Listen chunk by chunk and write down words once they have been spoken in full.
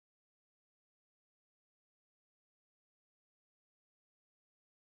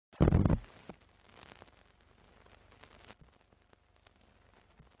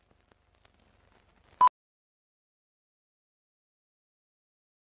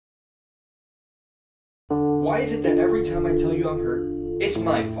Why is it that every time I tell you I'm hurt, it's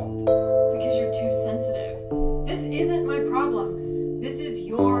my fault? Because you're too sensitive. This isn't my problem. This is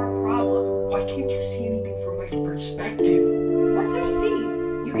your problem. Why can't you see anything from my perspective? What's there to see?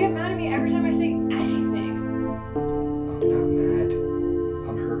 You get mad at me every time I say anything. I'm not mad.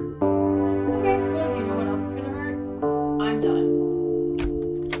 I'm hurt. Okay, well, you know what else is gonna hurt? I'm done.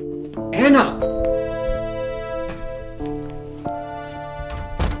 Anna!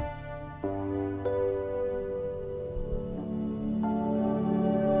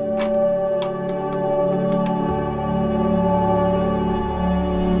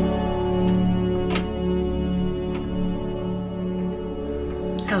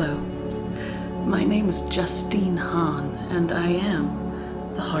 Hello, my name is Justine Hahn, and I am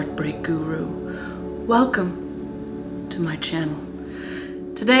the Heartbreak Guru. Welcome to my channel.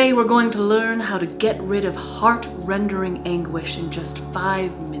 Today we're going to learn how to get rid of heart-rendering anguish in just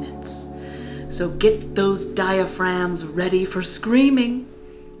 5 minutes. So get those diaphragms ready for screaming.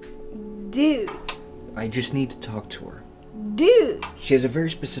 Dude. I just need to talk to her. Dude. She has a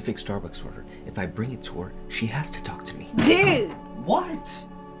very specific Starbucks order. If I bring it to her, she has to talk to me. Dude. What?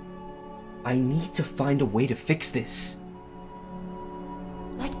 I need to find a way to fix this.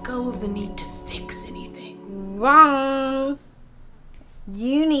 Let go of the need to fix anything. Wrong.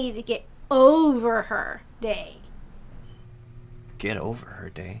 You need to get over her day. Get over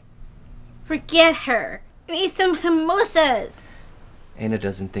her day. Forget her. Eat some samosas. Anna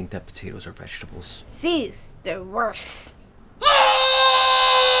doesn't think that potatoes are vegetables. She's the worst.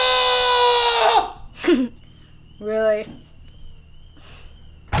 Really?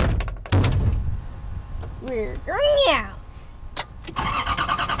 We're going out.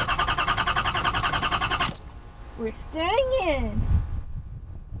 We're staying in.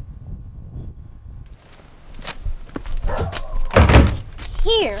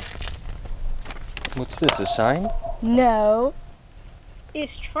 Here. What's this, a sign? No.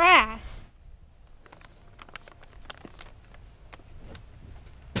 It's trash.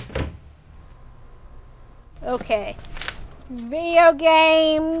 Okay. Video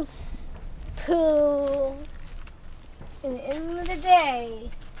games, pool. At the end of the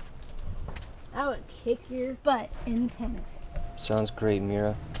day, I would kick your butt in tennis. Sounds great,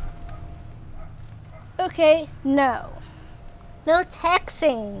 Mira. Okay, no. No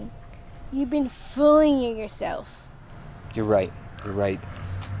texting. You've been fooling yourself. You're right. You're right.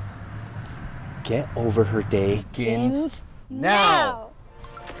 Get over her day begins now.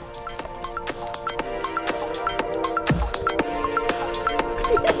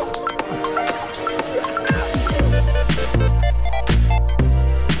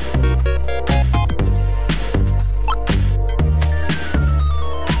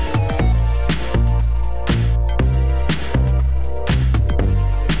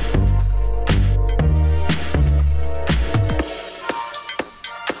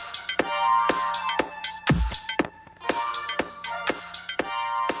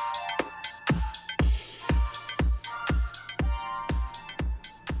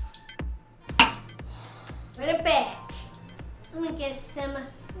 Put it back. I'm gonna get some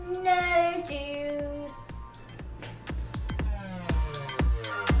nut juice.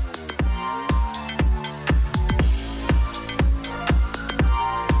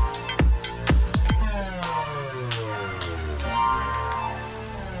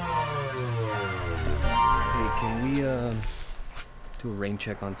 Hey, can we do a rain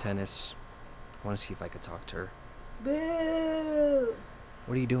check on tennis? I want to see if I could talk to her. Boo!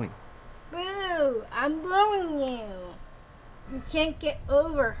 What are you doing? Boo! I'm blowing you. You can't get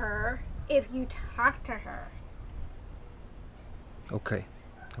over her if you talk to her. Okay.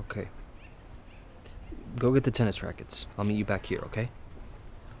 Okay. Go get the tennis rackets. I'll meet you back here, okay?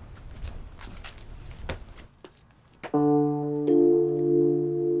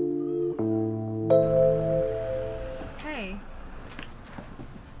 Hey.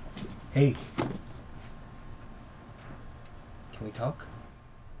 Hey. Can we talk?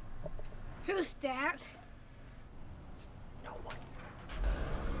 Who's that? No one.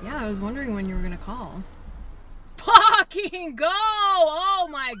 Yeah, I was wondering when you were gonna call. Fucking go! Oh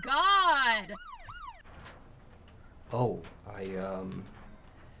my god! Oh,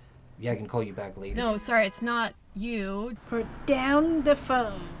 yeah, I can call you back later. No, sorry, it's not you. Put down the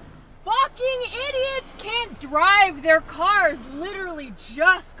phone. Fucking idiots can't drive their cars, literally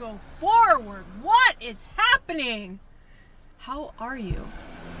just go forward. What is happening? How are you?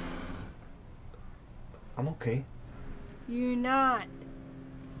 I'm okay. You're not.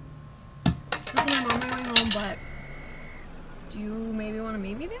 Listen, I'm on my way home, but do you maybe want to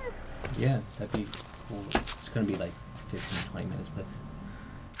meet me there? Yeah, that'd be cool. It's gonna be like 15, 20 minutes, but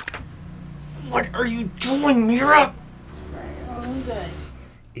What are you doing, Mira? I'm good.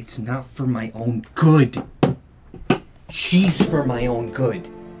 It's not for my own good. She's for my own good.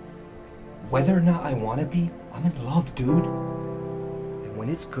 Whether or not I want to be, I'm in love, dude. And when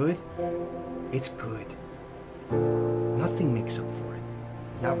it's good, it's good. Nothing makes up for it.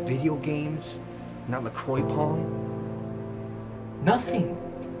 Not video games, not LaCroix Pong. Nothing.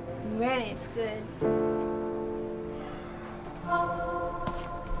 When it's good.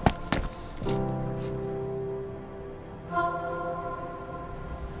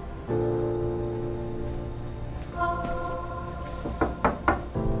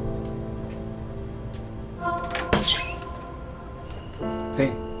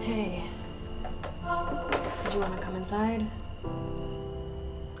 Hey. Hey. Did you want to come inside?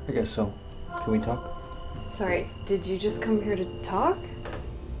 I guess so. Can we talk? Sorry, did you just come here to talk?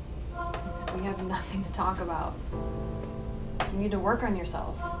 'Cause we have nothing to talk about. You need to work on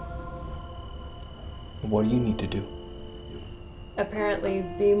yourself. What do you need to do? Apparently,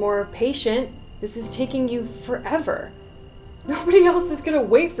 be more patient. This is taking you forever. Nobody else is gonna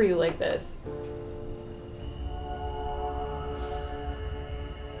wait for you like this.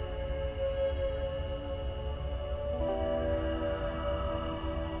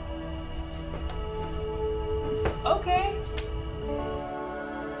 Okay.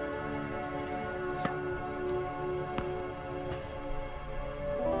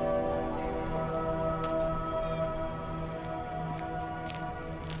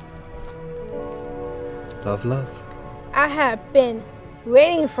 Love, love. I have been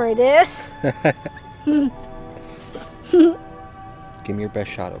waiting for this. Give me your best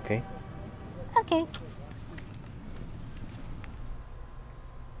shot, okay? Okay.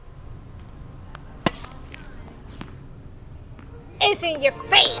 It's in your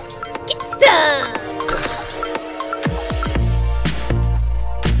face. Get some.